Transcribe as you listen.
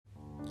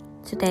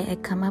Today I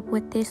come up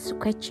with this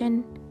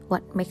question: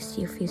 what makes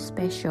you feel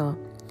special?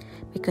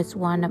 Because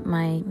one of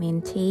my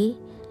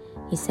mentees,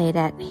 he said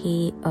that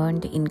he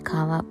earned the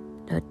income of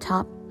the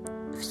top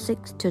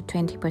 6 to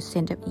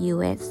 20% of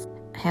US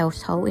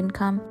household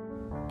income,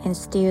 and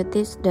still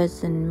this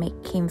doesn't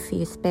make him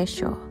feel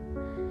special.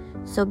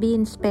 So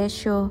being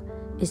special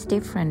is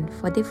different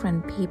for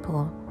different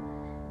people.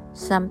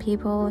 Some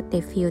people,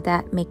 they feel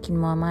that making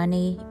more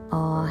money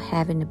or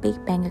having a big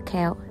bank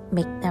account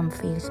make them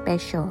feel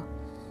special.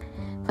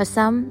 For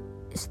some,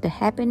 it's the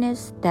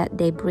happiness that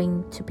they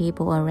bring to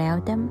people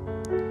around them.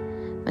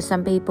 For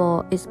some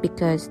people, it's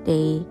because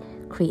they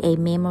create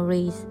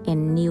memories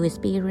and new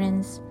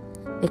experience.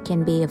 They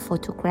can be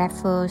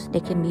photographers,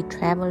 they can be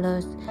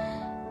travelers,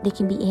 they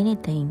can be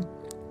anything.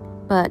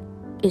 But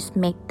it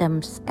makes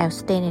them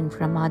outstanding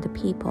from other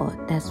people.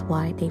 That's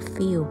why they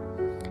feel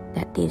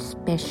that they're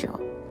special.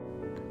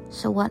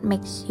 So what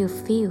makes you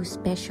feel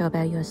special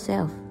about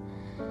yourself?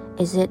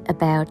 Is it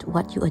about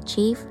what you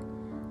achieve,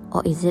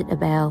 or is it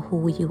about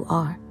who you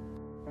are?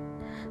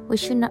 We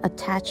should not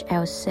attach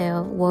our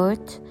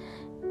self-worth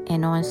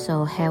and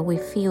also how we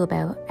feel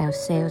about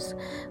ourselves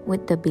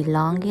with the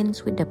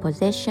belongings, with the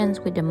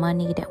possessions, with the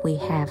money that we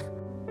have.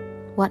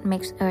 What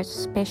makes us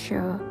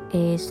special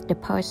is the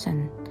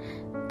person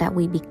that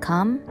we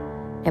become,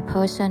 the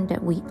person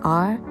that we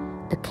are,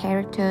 the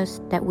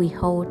characters that we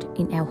hold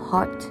in our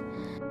heart.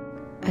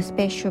 A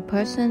special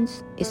person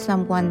is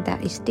someone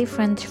that is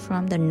different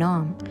from the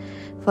norm.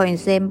 For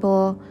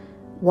example,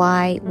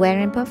 why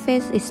Warren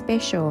Buffett is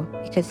special?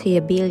 Because he's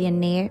a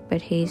billionaire,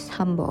 but he's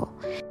humble.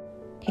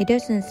 He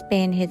doesn't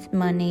spend his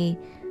money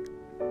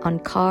on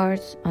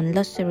cars, on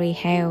luxury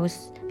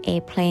house,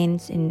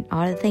 airplanes, and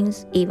other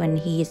things, even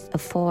he is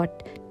afford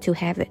to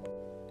have it.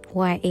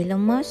 Why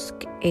Elon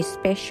Musk is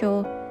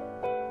special?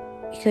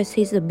 Because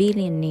he's a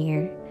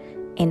billionaire,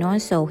 and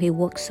also he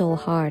works so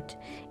hard,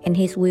 and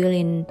he's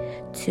willing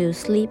to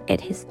sleep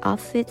at his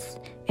office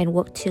and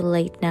work till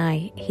late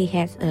night. He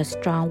has a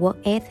strong work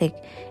ethic,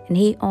 and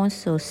he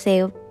also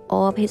sells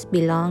all of his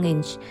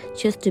belongings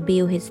just to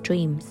build his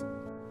dreams.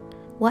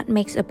 What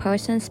makes a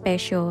person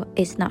special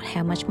is not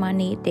how much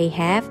money they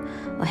have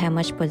or how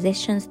much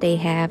possessions they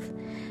have.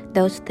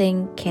 Those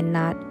things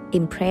cannot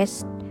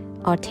impress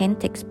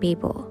authentic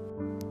people.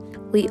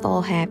 We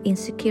all have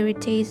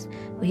insecurities,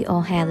 we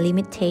all have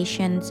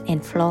limitations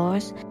and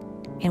flaws,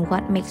 and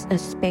what makes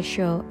us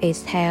special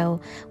is how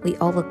we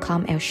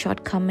overcome our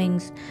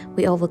shortcomings,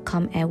 we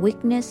overcome our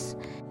weakness,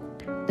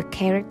 the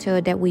character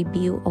that we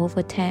build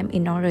over time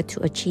in order to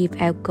achieve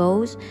our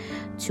goals,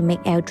 to make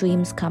our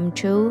dreams come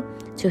true,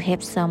 to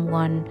help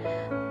someone,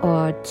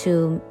 or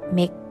to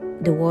make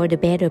the world a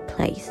better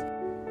place.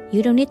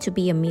 You don't need to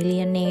be a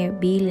millionaire,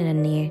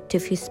 billionaire to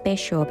feel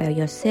special about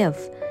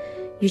yourself.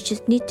 You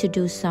just need to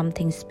do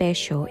something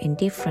special and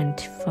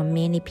different from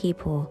many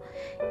people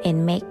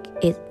and make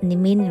it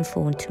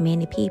meaningful to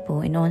many people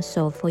and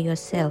also for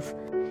yourself.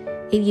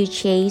 If you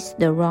chase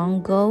the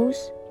wrong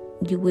goals,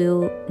 you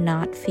will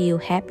not feel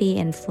happy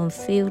and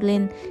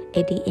fulfilling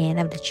at the end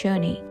of the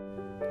journey.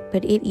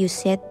 But if you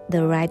set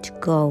the right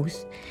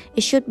goals,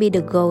 it should be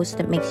the goals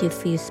that make you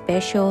feel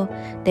special,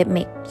 that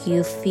make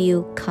you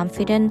feel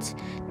confident,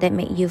 that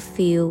make you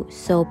feel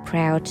so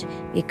proud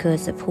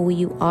because of who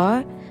you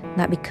are,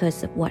 not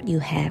because of what you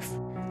have.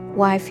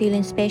 Why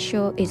feeling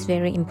special is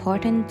very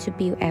important to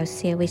build our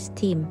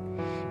self-esteem.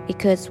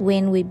 Because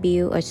when we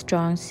build a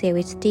strong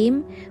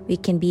self-esteem, we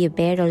can be a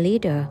better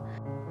leader.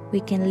 We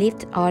can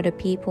lift other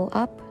people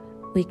up.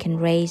 We can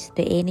raise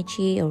the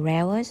energy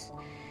around us.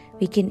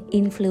 We can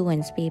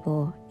influence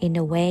people in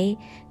a way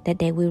that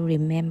they will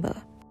remember.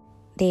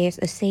 There's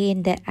a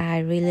saying that I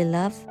really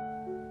love.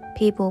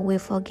 People will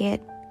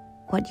forget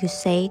what you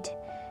said.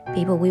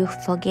 People will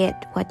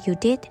forget what you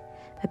did.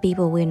 But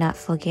people will not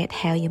forget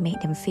how you made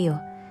them feel.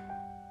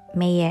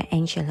 Maya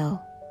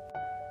Angelou.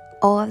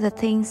 All of the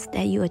things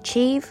that you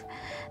achieve,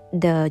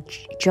 the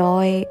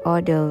joy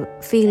or the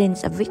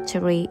feelings of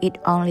victory, it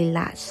only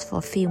lasts for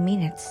a few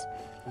minutes,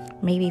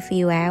 maybe a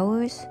few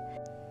hours.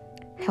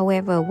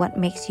 However, what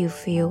makes you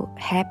feel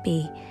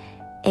happy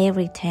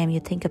every time you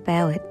think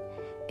about it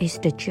is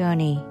the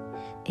journey.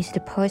 It's the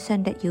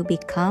person that you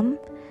become,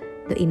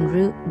 the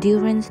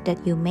endurance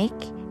that you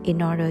make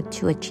in order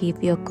to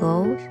achieve your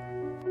goals,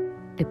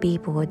 the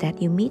people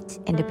that you meet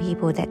and the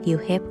people that you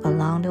help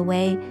along the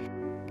way,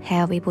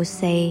 how people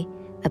say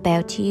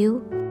about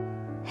you,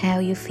 how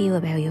you feel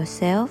about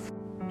yourself,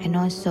 and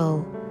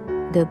also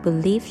the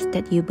beliefs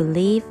that you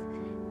believe,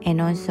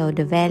 and also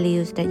the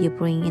values that you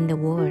bring in the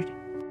world.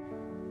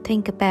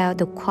 Think about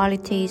the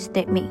qualities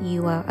that make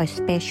you a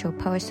special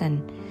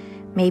person.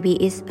 Maybe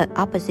it's an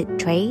opposite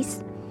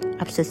traits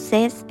of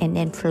success and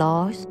then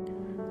flaws,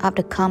 of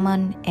the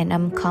common and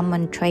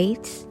uncommon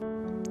traits,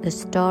 the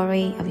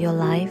story of your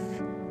life,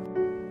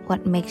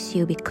 what makes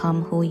you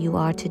become who you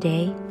are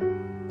today,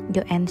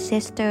 your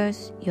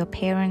ancestors, your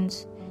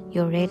parents,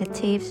 your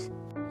relatives.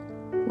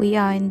 We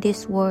are in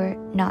this world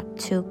not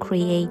to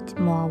create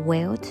more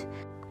wealth.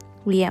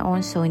 We are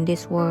also in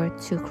this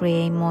world to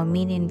create more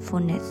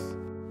meaningfulness,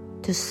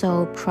 to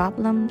solve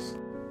problems,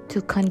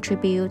 to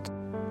contribute,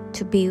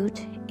 to build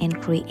and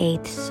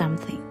create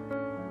something.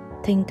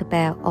 Think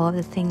about all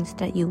the things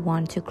that you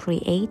want to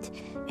create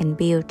and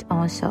build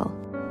also.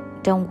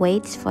 Don't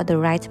wait for the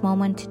right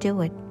moment to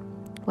do it.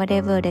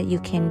 Whatever that you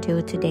can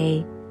do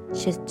today,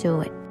 just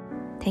do it.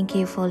 Thank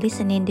you for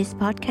listening to this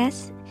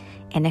podcast,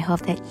 and I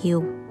hope that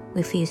you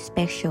will feel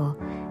special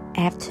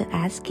after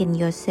asking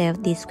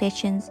yourself these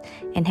questions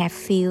and have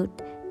few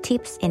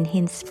tips and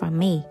hints from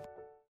me.